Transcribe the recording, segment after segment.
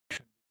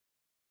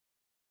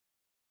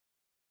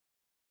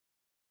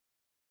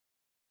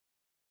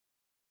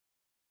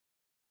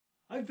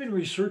I've been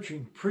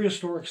researching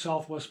prehistoric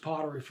Southwest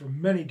pottery for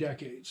many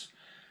decades,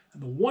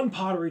 and the one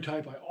pottery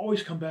type I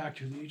always come back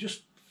to that you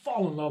just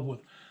fall in love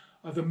with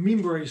are the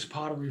Mimbres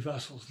pottery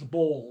vessels, the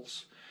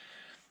bowls,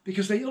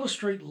 because they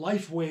illustrate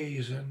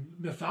lifeways and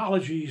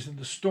mythologies and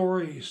the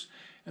stories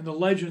and the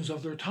legends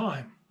of their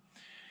time.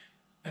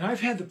 And I've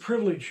had the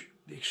privilege,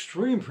 the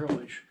extreme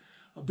privilege,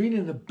 of being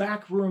in the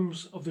back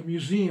rooms of the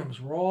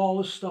museums where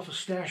all this stuff is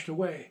stashed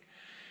away.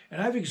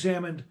 And I've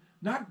examined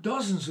not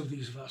dozens of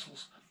these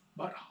vessels,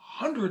 but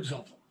hundreds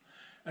of them.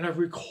 And I've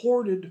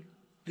recorded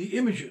the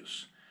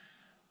images.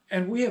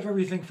 And we have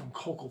everything from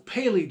Cunkle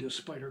to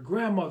Spider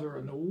Grandmother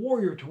and the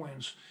Warrior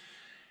Twins.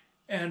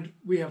 And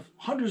we have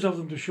hundreds of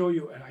them to show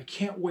you, and I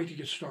can't wait to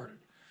get started.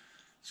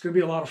 It's going to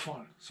be a lot of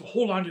fun. So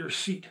hold on to your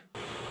seat.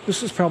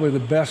 This is probably the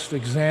best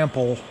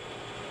example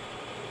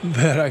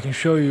that I can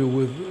show you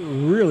with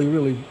really,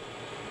 really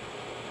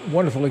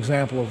wonderful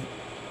example of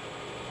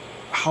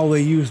how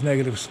they use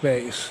negative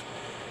space.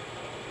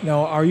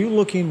 Now, are you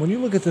looking, when you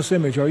look at this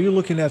image, are you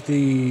looking at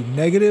the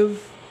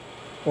negative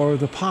or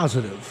the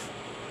positive?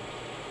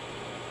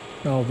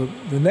 Now,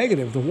 the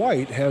negative, the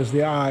white, has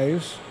the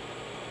eyes.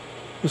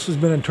 This has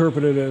been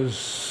interpreted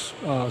as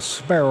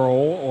sparrow,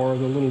 or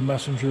the little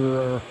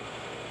messenger or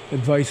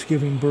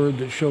advice-giving bird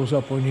that shows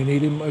up when you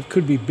need him. It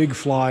could be big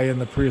fly in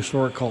the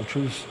prehistoric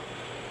cultures.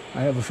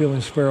 I have a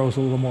feeling sparrow is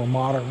a little more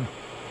modern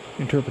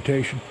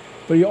interpretation.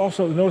 But you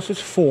also notice it's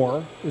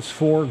four. It's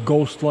four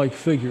ghost-like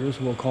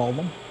figures, we'll call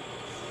them.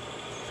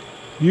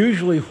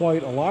 Usually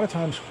white, a lot of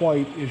times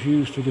white is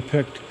used to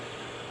depict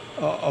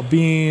a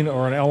being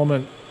or an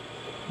element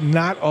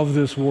not of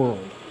this world,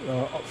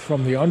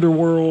 from the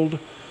underworld,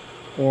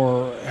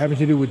 or having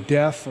to do with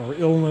death or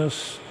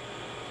illness.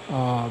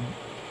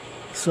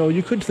 So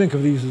you could think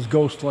of these as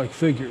ghost-like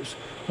figures.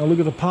 Now look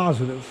at the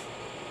positive.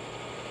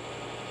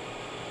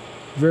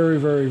 Very,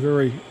 very,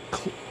 very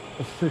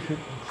efficient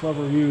and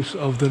clever use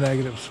of the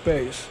negative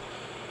space.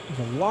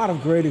 There's a lot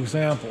of great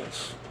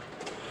examples.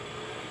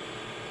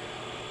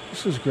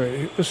 This is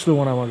great. This is the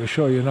one I wanted to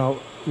show you. Now,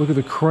 look at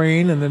the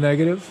crane in the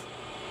negative,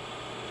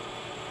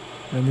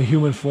 and the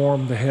human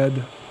form, the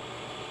head,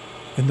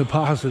 in the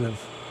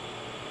positive.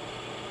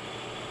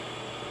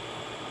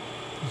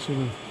 This sort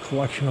of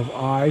collection of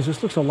eyes.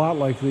 This looks a lot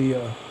like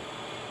the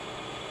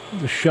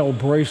shell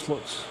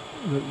bracelets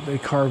that they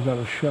carved out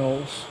of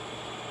shells.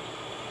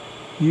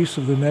 Use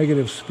of the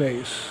negative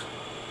space.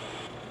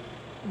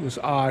 This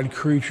odd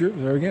creature.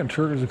 There again,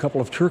 there's a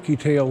couple of turkey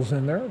tails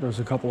in there. There's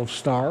a couple of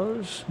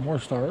stars, more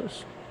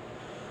stars.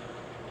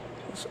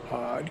 This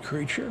odd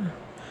creature.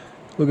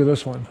 Look at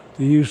this one,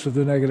 the use of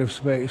the negative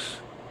space.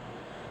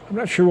 I'm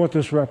not sure what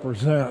this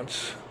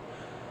represents.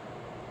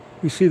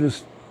 We see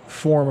this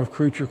form of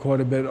creature quite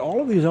a bit.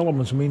 All of these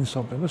elements mean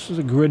something. This is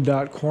a grid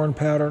dot corn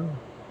pattern.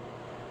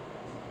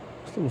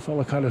 This little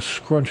fella kind of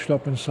scrunched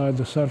up inside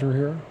the center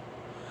here.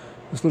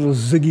 This little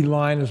ziggy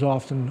line is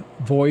often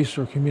voice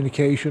or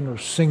communication or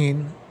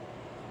singing.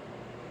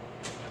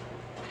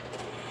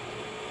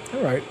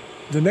 All right.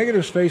 The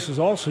negative space is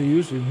also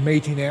used in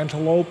mating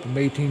antelope,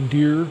 mating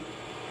deer.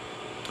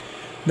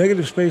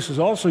 Negative space is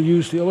also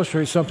used to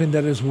illustrate something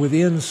that is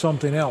within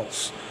something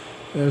else,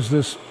 as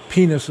this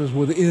penis is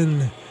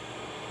within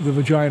the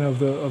vagina of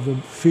the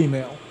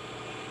female.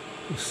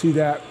 You see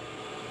that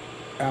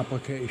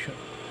application.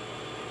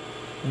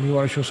 And you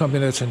want to show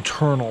something that's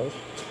internal.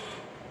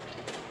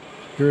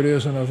 Here it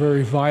is in a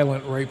very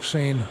violent rape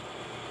scene.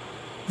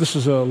 This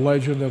is a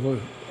legend of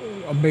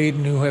a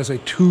maiden who has a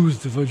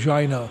toothed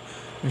vagina,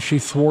 and she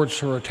thwarts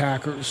her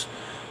attackers.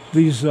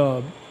 These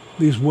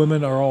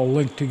women are all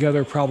linked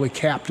together, probably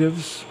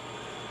captives.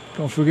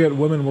 Don't forget,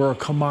 women were a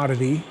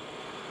commodity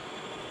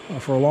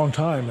for a long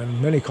time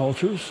in many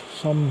cultures.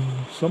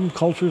 Some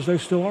cultures, they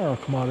still are a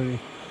commodity.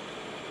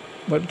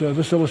 But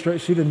this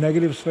illustrates, see the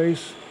negative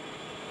space?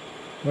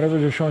 Whenever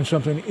they're showing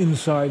something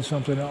inside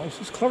something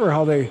else. It's clever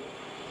how they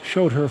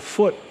showed her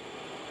foot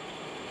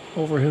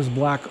over his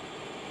black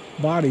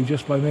body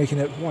just by making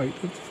it white.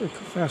 It's very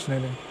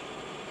fascinating.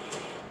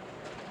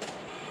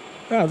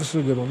 Yeah, this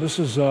is a good one. This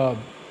is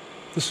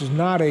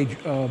not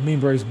a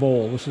Mimbres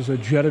bowl. This is a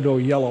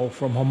Jedido yellow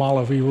from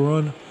Hamalavi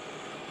Ruin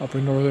up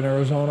in northern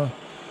Arizona.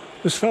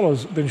 This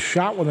fellow's been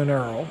shot with an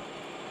arrow.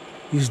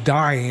 He's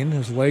dying.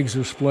 His legs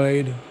are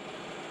splayed.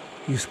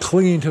 He's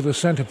clinging to the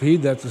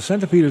centipede. The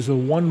centipede is a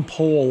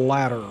one-pole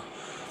ladder.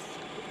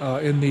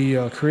 In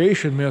the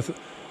creation myth,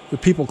 the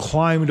people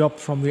climbed up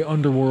from the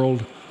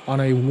underworld on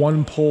a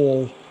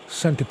one-pole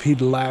centipede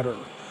ladder.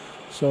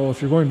 So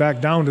if you're going back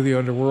down to the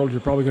underworld,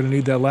 you're probably going to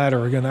need that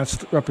ladder. Again,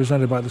 that's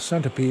represented by the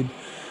centipede.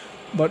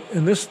 But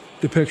in this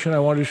depiction, I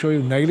wanted to show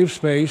you negative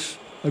space.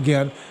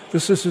 Again,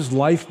 this is his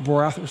life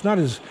breath. It's not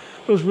his,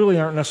 those really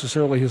aren't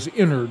necessarily his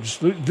innards.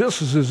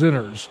 This is his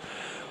innards.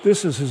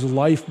 This is his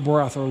life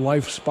breath or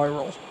life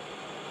spiral.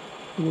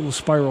 The little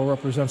spiral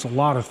represents a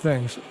lot of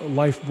things.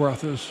 Life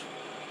breath is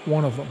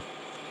one of them.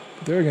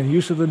 There again,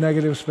 use of the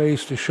negative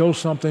space to show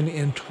something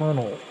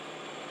internal.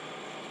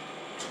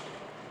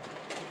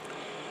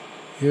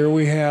 Here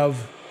we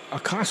have a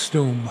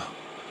costume.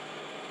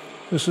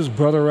 This is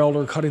Brother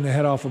Elder cutting the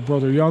head off of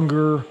Brother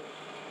Younger.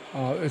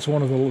 It's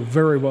one of the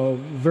very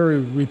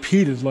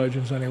repeated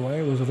legends anyway.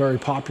 It was a very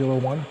popular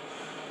one.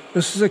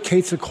 This is a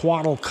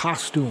Quetzalcoatl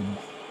costume.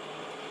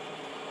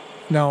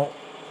 Now,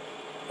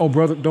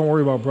 brother, don't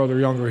worry about Brother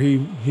Younger.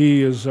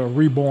 He is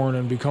reborn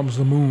and becomes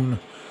the moon,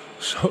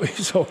 so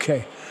he's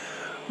okay.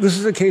 This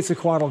is a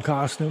Quetzalcoatl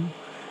costume.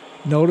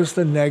 Notice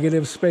the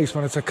negative space.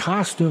 When it's a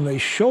costume, they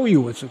show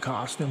you it's a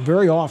costume.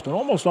 Very often,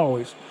 almost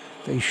always,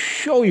 they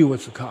show you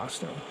it's a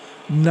costume,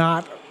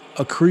 not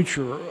a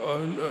creature.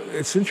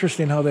 It's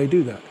interesting how they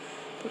do that.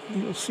 But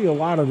you'll see a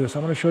lot of this.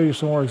 I'm going to show you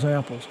some more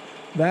examples.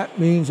 That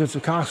means it's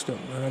a costume,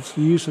 and it's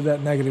the use of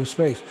that negative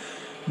space.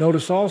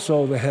 Notice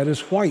also the head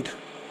is white,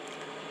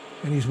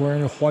 and he's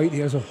wearing he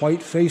has a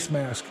white face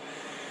mask.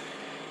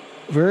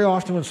 Very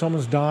often when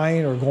someone's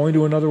dying or going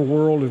to another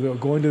world, or they're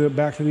going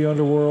back to the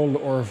underworld,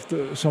 or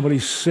if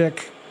somebody's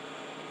sick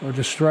or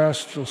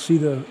distressed, you'll see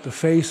the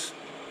face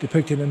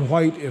depicted in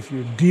white. If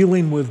you're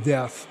dealing with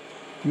death,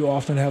 you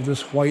often have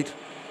this white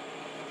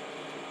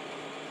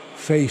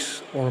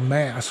face or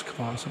mask,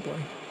 possibly.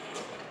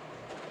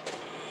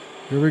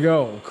 Here we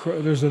go.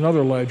 There's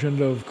another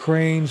legend of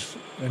cranes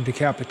and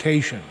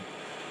decapitation.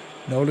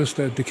 Notice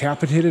the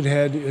decapitated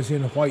head is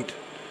in white.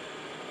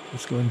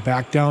 It's going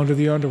back down to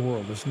the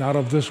underworld. It's not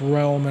of this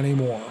realm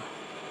anymore.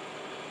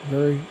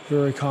 Very,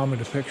 very common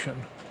depiction.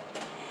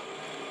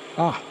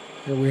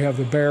 Here we have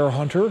the bear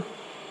hunter.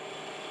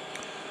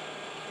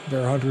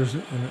 Bear hunter's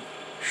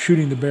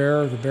shooting the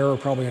bear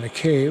probably in a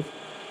cave.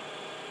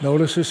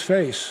 Notice his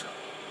face.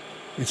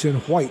 It's in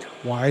white.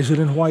 Why is it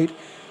in white?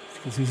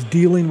 Because he's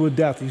dealing with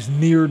death. He's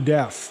near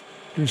death,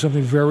 doing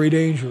something very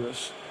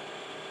dangerous.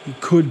 He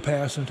could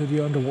pass into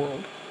the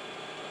underworld.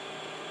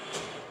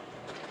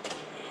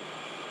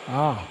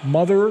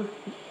 Mother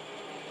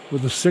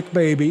with a sick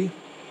baby.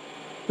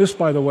 This,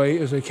 by the way,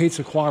 is a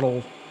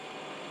Quetzalcoatl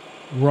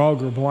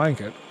rug or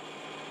blanket.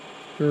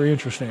 Very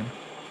interesting.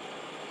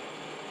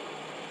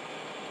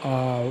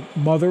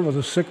 Mother with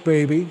a sick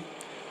baby.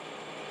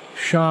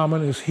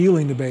 Shaman is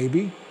healing the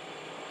baby.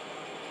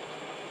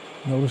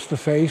 Notice the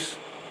face.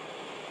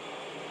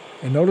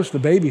 And notice the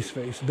baby's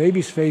face. The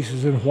baby's face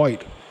is in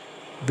white.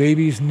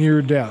 Baby's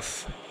near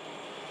death.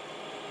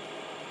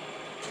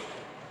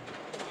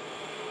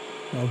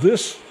 Now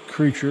this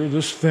creature,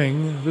 this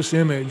thing, this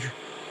image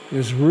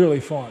is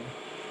really fun.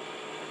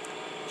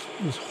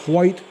 This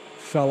white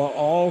fella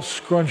all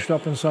scrunched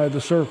up inside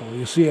the circle.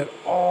 You see it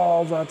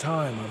all the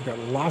time. I've got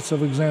lots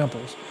of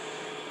examples.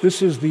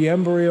 This is the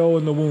embryo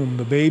in the womb,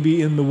 the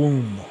baby in the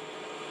womb.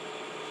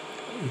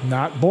 He's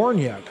not born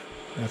yet.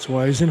 That's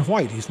why he's in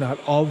white. He's not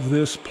of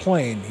this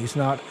plane. He's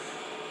not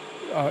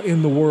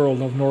in the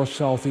world of north,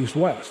 south, east,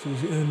 west.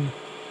 He's in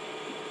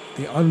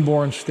the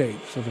unborn state.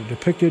 So they're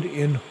depicted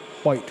in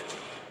white.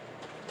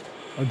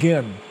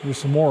 Again, here's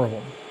some more of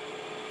them.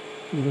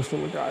 Look at this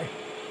little guy.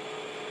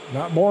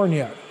 Not born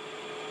yet.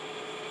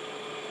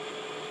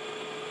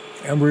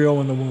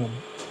 Embryo in the womb.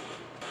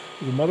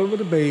 The mother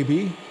with a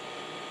baby.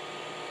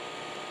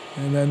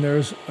 And then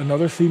there's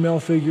another female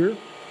figure,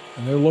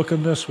 and they're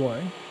looking this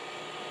way.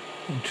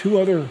 And two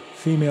other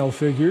female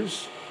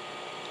figures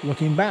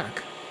looking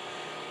back.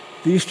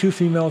 These two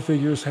female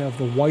figures have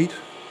the white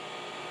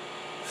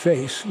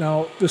face.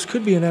 Now, this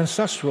could be an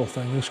ancestral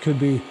thing. This could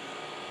be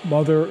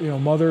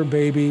mother,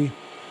 baby,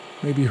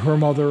 maybe her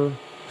mother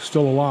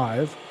still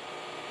alive,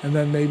 and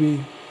then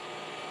maybe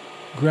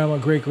grandma,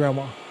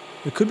 great-grandma.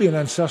 It could be an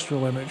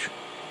ancestral image.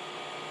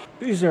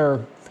 These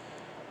are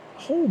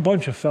a whole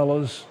bunch of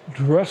fellas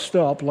dressed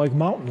up like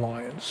mountain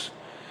lions.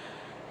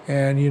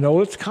 And you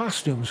know it's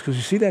costumes, because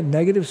you see that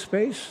negative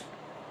space?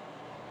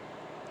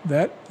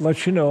 That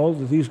lets you know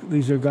that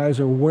these guys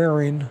are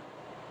wearing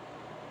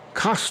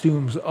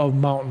costumes of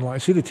mountain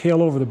lions. See the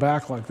tail over the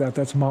back like that?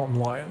 That's mountain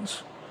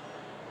lions.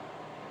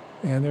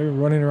 And they're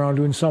running around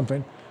doing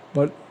something.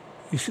 But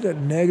you see that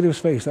negative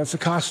space? That's a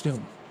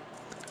costume.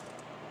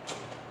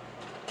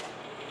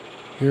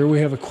 Here we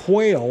have a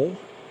quail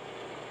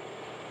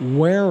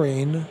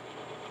wearing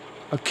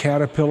a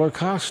caterpillar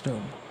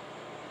costume.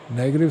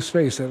 Negative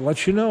space. That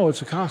lets you know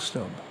it's a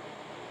costume.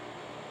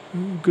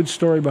 Good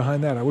story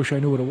behind that. I wish I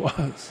knew what it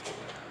was.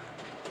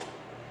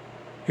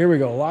 Here we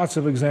go. Lots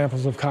of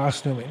examples of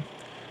costuming.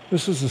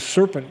 This is a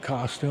serpent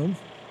costume.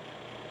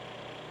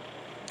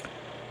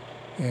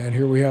 And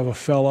here we have a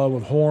fella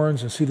with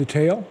horns, and see the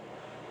tail?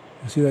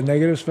 You see that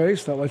negative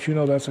space? That lets you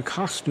know that's a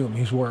costume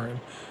he's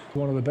wearing.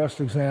 One of the best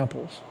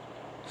examples.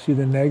 See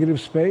the negative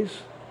space?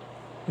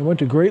 They went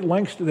to great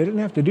lengths. They didn't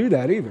have to do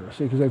that either,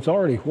 see, because it's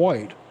already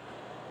white.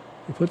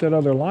 They put that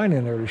other line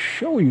in there to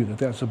show you that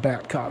that's a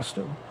bat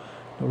costume.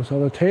 Notice how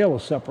the tail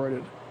is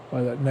separated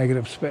by that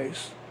negative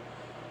space.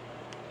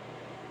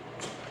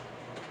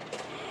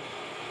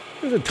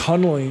 There's a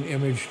tunneling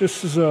image.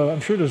 This is I'm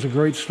sure there's a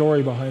great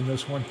story behind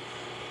this one.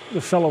 The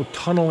fellow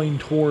tunneling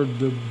toward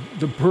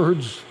the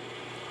birds.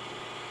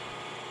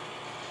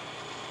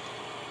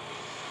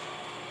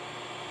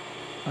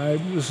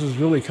 This is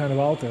really kind of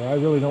out there. I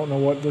really don't know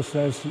what this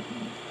has.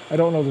 I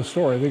don't know the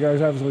story. The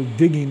guy's obviously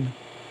digging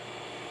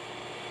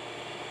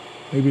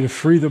Maybe to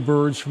free the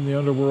birds from the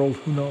underworld,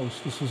 who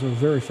knows? This is a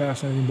very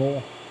fascinating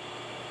bowl.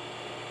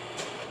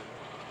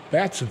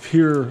 Bats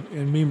appear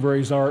in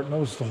Mimbres art.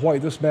 Notice the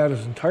white. This bat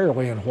is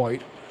entirely in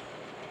white.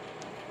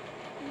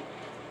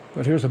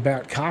 But here's a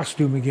bat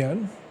costume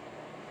again.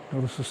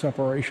 Notice the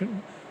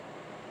separation.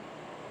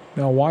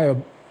 Now why a...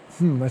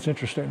 that's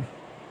interesting.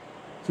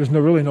 There's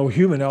really no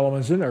human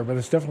elements in there, but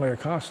it's definitely a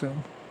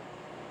costume.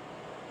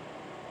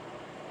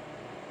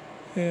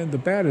 And the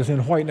bat is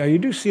in white. Now you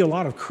do see a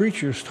lot of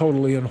creatures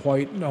totally in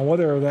white. Now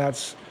whether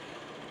that's...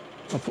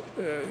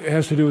 it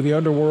has to do with the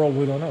underworld,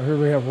 we don't know. Here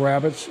we have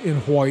rabbits in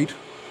white.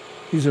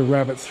 These are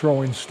rabbit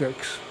throwing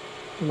sticks.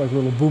 They're like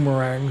little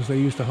boomerangs they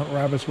used to hunt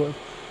rabbits with.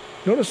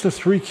 Notice the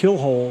 3 kill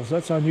holes.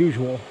 That's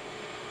unusual.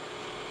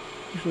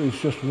 Usually it's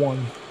just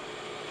one.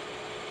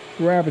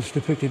 Rabbits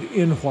depicted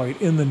in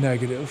white, in the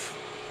negative.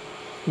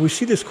 We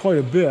see this quite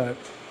a bit.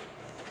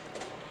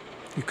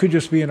 It could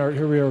just be in our...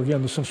 Here we are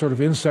again. There's some sort of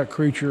insect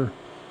creature.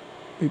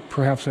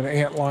 Perhaps an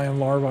antlion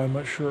larva, I'm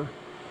not sure.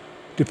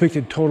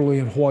 Depicted totally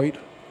in white.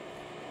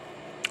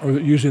 Or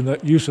using the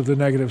use of the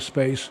negative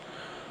space.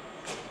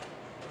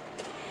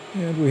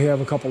 And we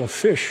have a couple of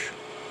fish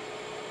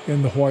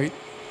in the white,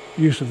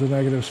 use of the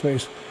negative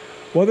space.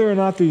 Whether or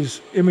not these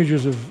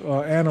images of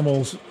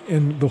animals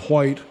in the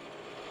white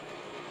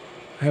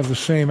have the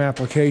same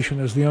application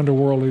as the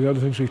underworld or the other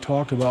things we've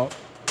talked about,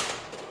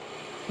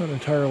 not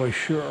entirely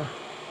sure.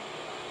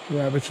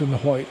 Rabbits in the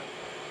white.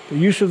 The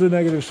use of the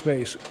negative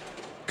space.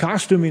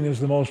 Costuming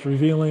is the most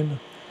revealing,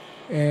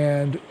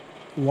 and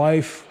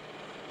life,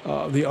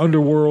 the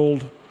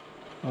underworld,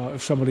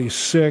 if somebody's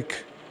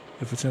sick,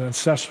 if it's an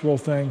ancestral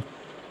thing,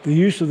 the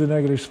use of the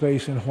negative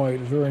space in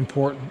white is very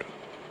important.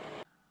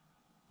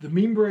 The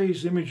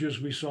Mimbres images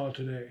we saw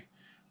today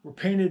were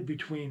painted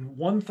between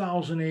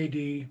 1000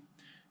 AD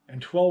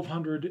and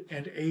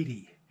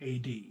 1280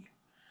 AD.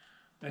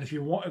 And if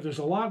you want, there's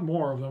a lot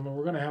more of them, and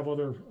we're going to have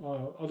other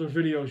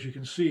videos you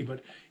can see.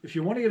 But if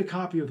you want to get a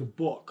copy of the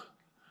book,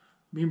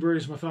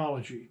 Mimbres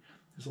Mythology,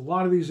 there's a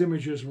lot of these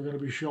images we're going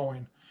to be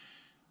showing.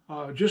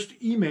 Just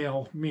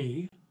email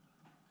me,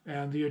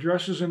 and the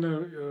address is in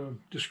the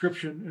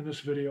description in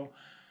this video.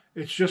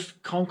 It's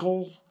just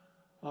Cunkle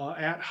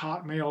at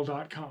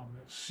hotmail.com.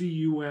 That's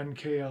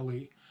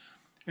C-U-N-K-L-E.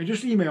 And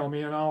just email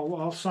me, and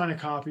I'll sign a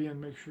copy and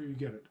make sure you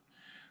get it.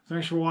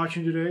 Thanks for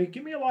watching today.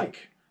 Give me a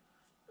like,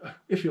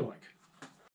 if you like.